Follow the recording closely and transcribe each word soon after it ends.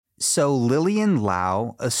So, Lillian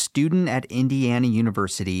Lau, a student at Indiana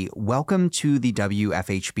University, welcome to the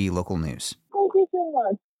WFHB Local News. Thank you so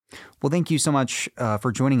much. Well, thank you so much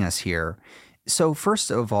for joining us here. So,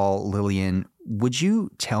 first of all, Lillian, would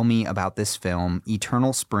you tell me about this film,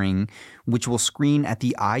 Eternal Spring, which will screen at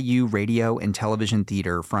the IU Radio and Television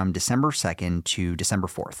Theater from December 2nd to December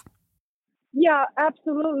 4th? Yeah,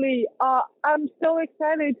 absolutely. I'm so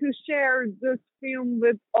excited to share this film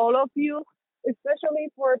with all of you, especially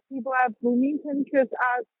for people at Bloomington, because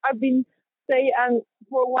I've been staying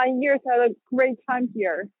for 1 year, so I had a great time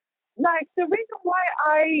here. Like, the reason why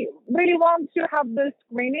I really want to have this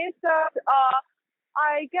screen is that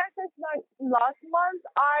I guess it's like last month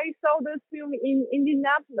I saw this film in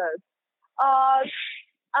Indianapolis. Uh,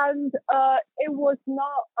 and it was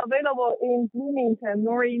not available in Bloomington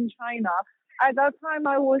nor in China. At that time,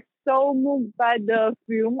 I was so moved by the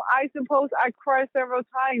film. I suppose I cried several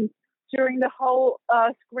times during the whole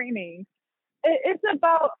screening. It's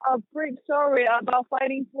about a brief story about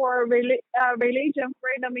fighting for religion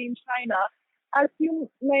freedom in China. As you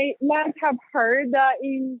might have heard, that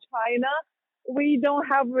in China, we don't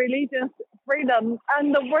have religious freedom.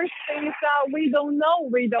 And the worst thing is that we don't know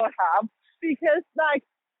we don't have because, like,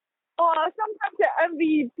 sometimes I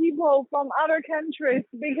envy people from other countries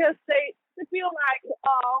because they feel like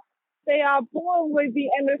they are born with the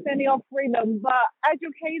understanding of freedom, but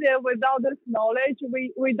educated without this knowledge,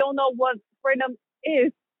 we don't know what freedom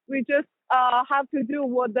is. We just have to do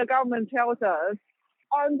what the government tells us.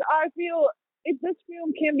 And I feel if this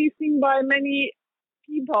film can be seen by many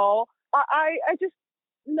people, I just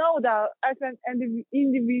know that as an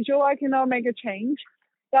individual, I cannot make a change.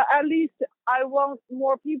 But at least I want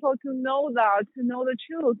more people to know that, to know the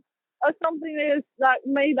truth. Something is like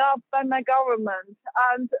made up by my government,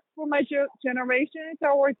 and for my generation, it's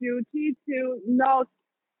our duty to not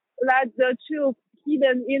let the truth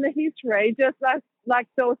hidden in the history, just like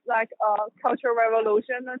those cultural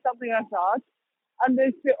revolution and something like that. And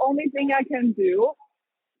it's the only thing I can do.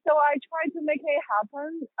 So I try to make it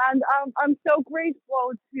happen, and I'm so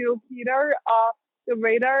grateful to Peter, the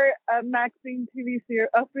Radar Maxine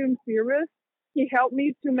film series. He helped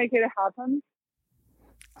me to make it happen.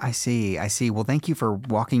 I see. Well, thank you for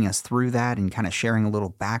walking us through that and kind of sharing a little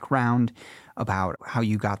background about how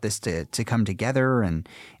you got this to come together and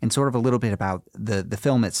sort of a little bit about the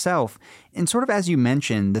film itself. And sort of as you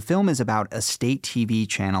mentioned, the film is about a state TV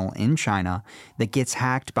channel in China that gets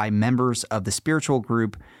hacked by members of the spiritual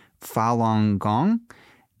group Falun Gong.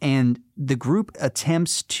 And the group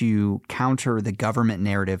attempts to counter the government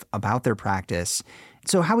narrative about their practice.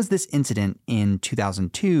 So how is this incident in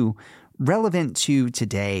 2002 relevant to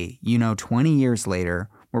today, 20 years later,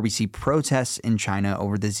 where we see protests in China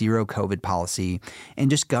over the zero COVID policy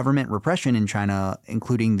and just government repression in China,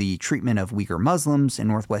 including the treatment of Uyghur Muslims in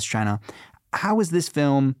Northwest China? How is this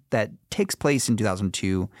film that takes place in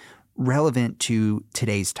 2002 relevant to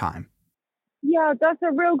today's time? Yeah, that's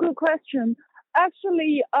a real good question.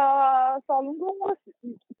 Actually, Falun Gong was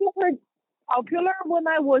super popular when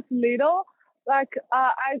I was little. Like,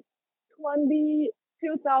 I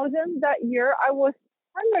 2000 that year, I was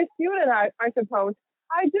primary student, I suppose.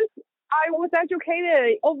 I was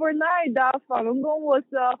educated overnight that Falun Gong was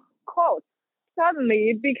a cult.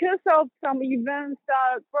 Suddenly, because of some events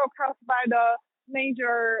that broadcast by the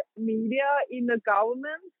major media in the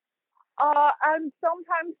government, and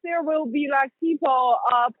sometimes there will be like people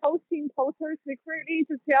posting posters secretly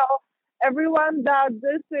to tell everyone that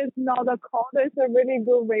this is not a cult, it's a really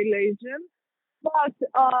good religion. But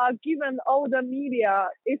given all the media,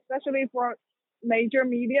 especially for major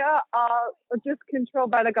media, just controlled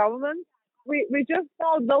by the government, we just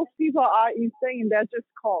thought those people are insane. They're just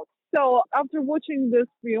caught. So after watching this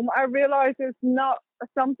film, I realized it's not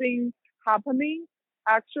something happening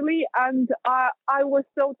actually, and I was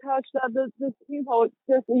so touched that these people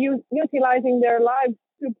just utilizing their lives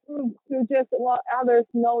to prove to just let others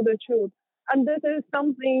know the truth. And this is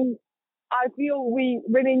something I feel we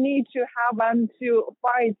really need to have and to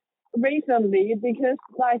fight recently because,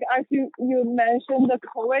 like, as you mentioned, the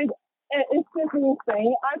COVID, it's just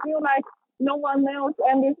insane. I feel like no one else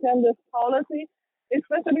understands this policy,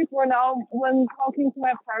 especially for now when talking to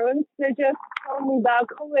my parents. They just told me that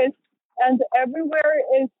COVID and everywhere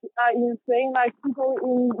is insane. Like, people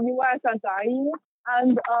in US are dying,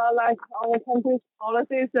 and like our country's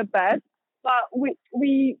policy is the best. But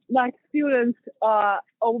we like students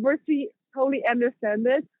overseas totally understand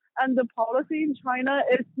it. And the policy in China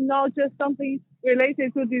is not just something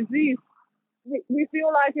related to disease. We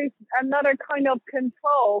feel like it's another kind of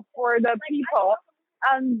control for the people.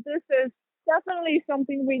 And this is definitely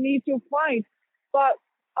something we need to fight. But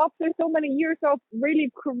after so many years of really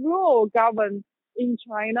cruel government in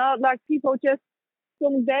China, like people just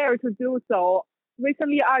don't dare to do so.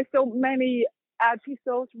 Recently, I saw many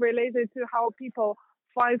episodes related to how people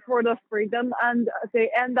fight for the freedom and they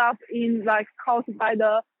end up in like caught by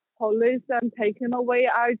the police and taken away.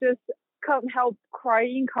 I just can't help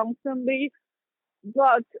crying constantly.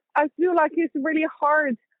 But I feel like it's really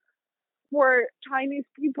hard for Chinese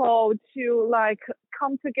people to like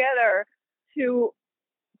come together to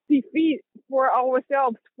defeat for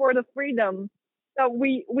ourselves for the freedom that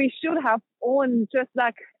we should have owned just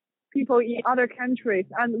like people in other countries,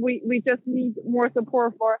 and we just need more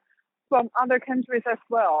support for from other countries as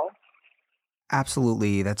well.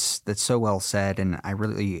 Absolutely. That's so well said, and I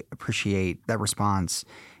really appreciate that response.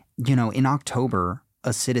 In October,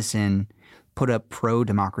 a citizen put up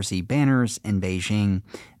pro-democracy banners in Beijing.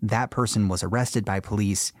 That person was arrested by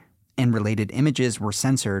police and related images were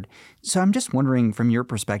censored. So I'm just wondering from your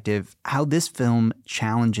perspective how this film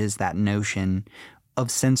challenges that notion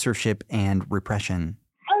of censorship and repression.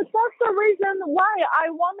 That's the reason why I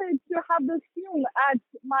wanted to have this film at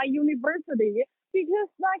my university because,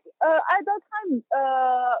 like, at that time,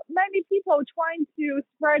 many people trying to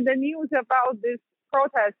spread the news about this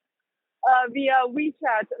protest via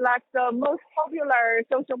WeChat, like the most popular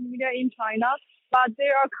social media in China, but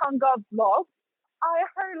there are Kangha blogs. I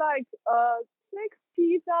heard like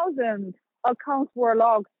 60,000 accounts were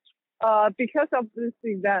logged because of this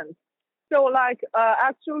event. So like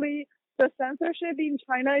actually the censorship in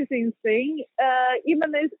China is insane.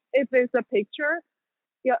 Even if it's a picture,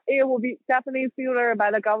 yeah, it will be definitely filtered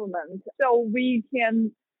by the government. So we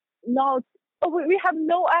can not, we have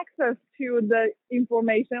no access to the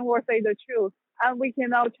information or say the truth, and we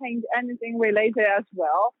cannot change anything related as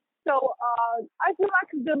well. So I feel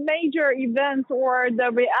like the major events or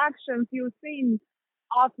the reactions you've seen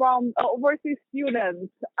are from overseas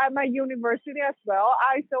students at my university as well.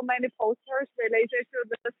 I saw many posters related to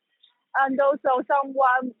this, and also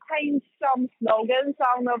someone paints some slogans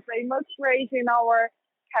on the famous street in our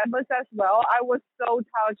campus as well. I was so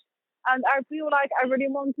touched, and I feel like I really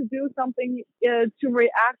want to do something to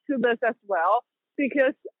react to this as well.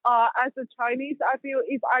 Because as a Chinese, I feel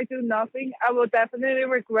if I do nothing, I will definitely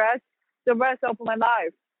regret the rest of my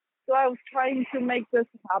life. So I was trying to make this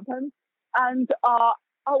happen, and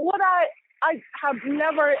what I have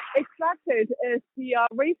never expected is the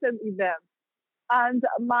recent event and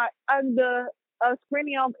the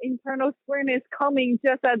screening of internal screen is coming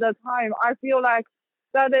just at the time. I feel like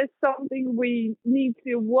that is something we need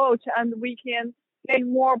to watch, and we can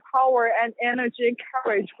gain more power and energy and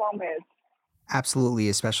courage from it. Absolutely,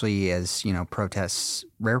 especially as,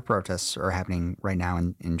 rare protests are happening right now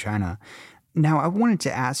in China. Now, I wanted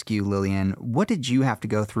to ask you, Lillian, what did you have to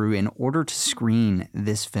go through in order to screen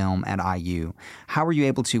this film at IU? How were you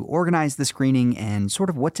able to organize the screening and sort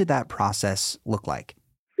of what did that process look like?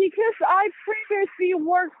 Because I previously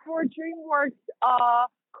worked for DreamWorks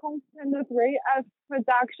Content 3 as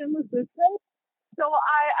production assistant, so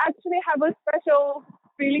I actually have a special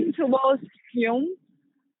feeling towards film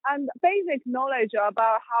and basic knowledge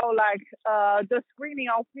about how like the screening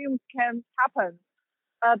of films can happen.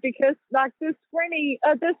 Because like this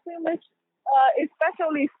film is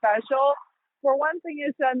especially special. For one thing,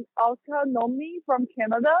 it's an Oscar nominee from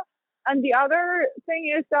Canada, and the other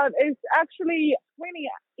thing is that it's actually screening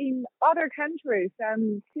in other countries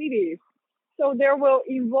and cities, so there will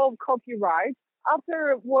involve copyright.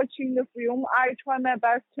 After watching the film, I try my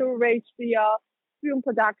best to reach the film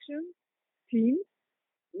production team,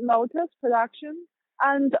 Lotus Production,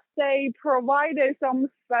 and they provided some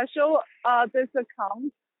special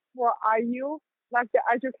discounts for IU, like the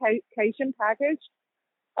education package.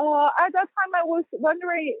 At that time, I was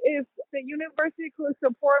wondering if the university could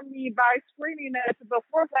support me by screening it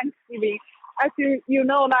before Thanksgiving. As you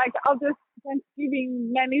know, like after Thanksgiving,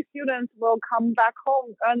 many students will come back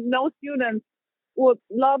home, and no students would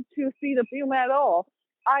love to see the film at all.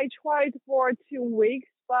 I tried for 2 weeks,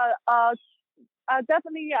 but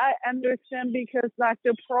definitely I understand because like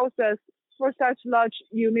the process for such large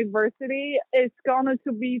university is going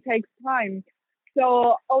to be takes time.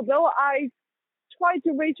 So although I try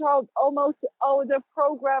to reach out almost all the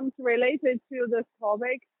programs related to this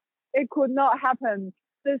topic, it could not happen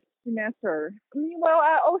this semester. Meanwhile,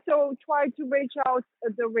 I also try to reach out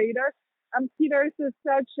the reader. And Peter is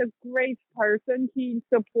such a great person. He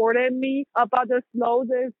supported me about the slow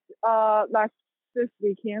like this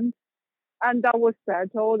weekend, and that was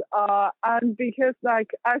settled. And because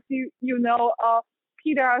like as you know,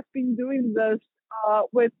 Peter has been doing this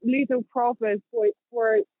with little profit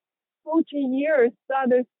for 40 years.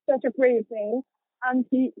 That is such a great thing, and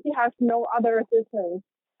he has no other assistance.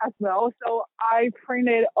 as well. So I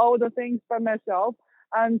printed all the things by myself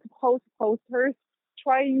and post posters,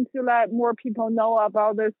 trying to let more people know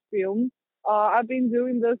about this film. I've been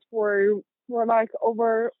doing this for like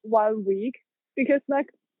over 1 week because like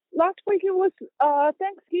last week it was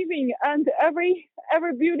Thanksgiving and every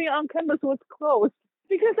building on campus was closed.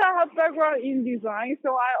 Because I have background in design, so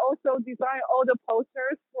I also design all the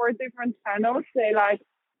posters for different channels, say like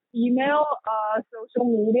email,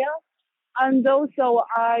 social media, and also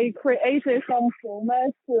I created some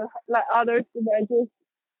formats to let others to digest,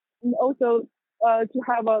 and also to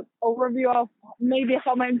have an overview of maybe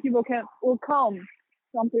how many people will come,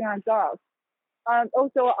 something like that. And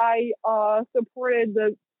also I supported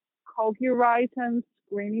the copyright and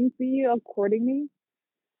screening fee accordingly.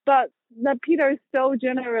 But the Peter is so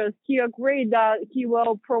generous. He agreed that he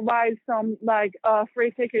will provide some like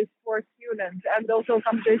free tickets for students and also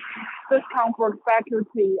some discount for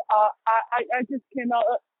faculty. I just cannot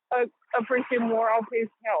appreciate more of his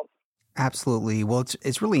help. Absolutely. Well,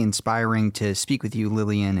 it's really inspiring to speak with you,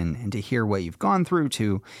 Lillian, and to hear what you've gone through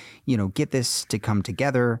to, get this to come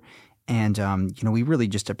together. And, we really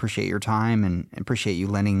just appreciate your time and appreciate you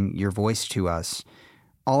lending your voice to us.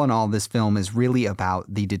 All in all, this film is really about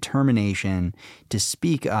the determination to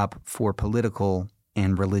speak up for political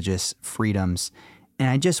and religious freedoms. And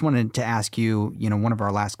I just wanted to ask you, one of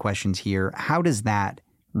our last questions here, how does that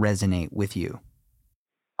resonate with you?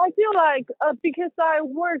 I feel like because I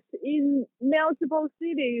worked in multiple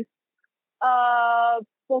cities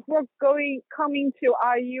before coming to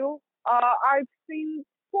IU, I've seen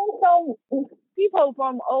some people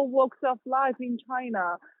from all walks of life in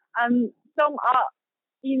China, and some are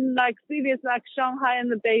in like cities like Shanghai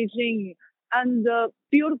and Beijing. And the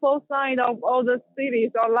beautiful side of all the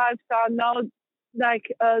cities or lives are not like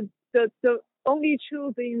the only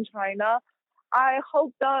truth in China. I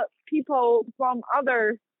hope that people from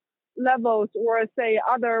other levels or say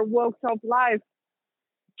other walks of life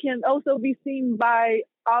can also be seen by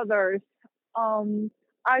others.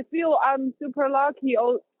 I feel I'm super lucky.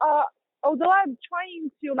 Although I'm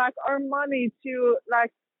trying to like earn money to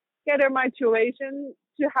like get my tuition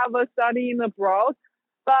to have a study in abroad,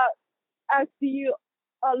 but as the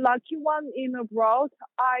lucky one in abroad,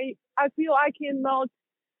 I feel I cannot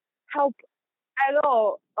help at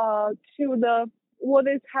all to the what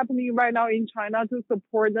is happening right now in China to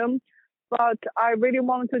support them. But I really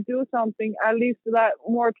want to do something, at least let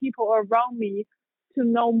more people around me to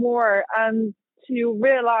know more and to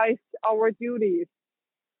realize our duties.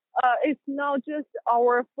 It's not just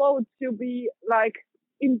our fault to be like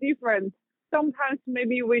indifferent. Sometimes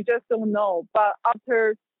maybe we just don't know, but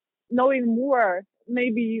after knowing more,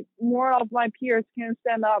 maybe more of my peers can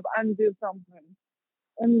stand up and do something.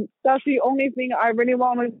 And that's the only thing I really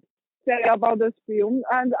want to say about this film.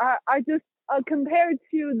 And I just compared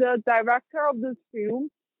to the director of this film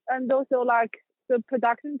and also like the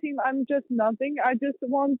production team, I'm just nothing. I just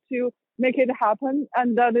want to make it happen,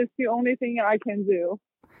 and that is the only thing I can do.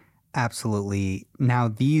 Absolutely. Now,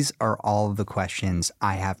 these are all of the questions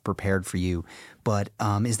I have prepared for you, but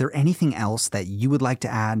is there anything else that you would like to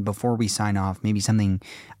add before we sign off? Maybe something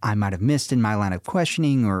I might have missed in my line of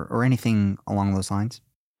questioning or anything along those lines?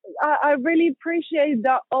 I really appreciate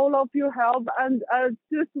that all of your help, and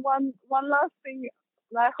just one last thing.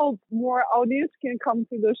 I hope more audience can come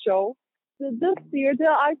to the show. This theater,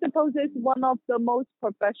 I suppose, is one of the most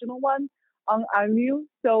professional ones on IMU.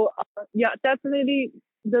 So yeah, definitely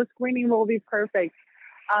the screening will be perfect.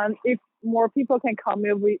 And if more people can come,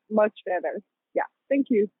 it will be much better. Yeah, thank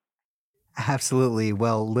you. Absolutely.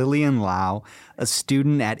 Well, Lillian Lau, a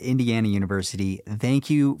student at Indiana University, thank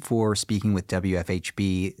you for speaking with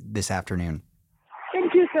WFHB this afternoon.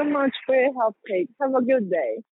 Thank you so much for your help, Kate. Have a good day.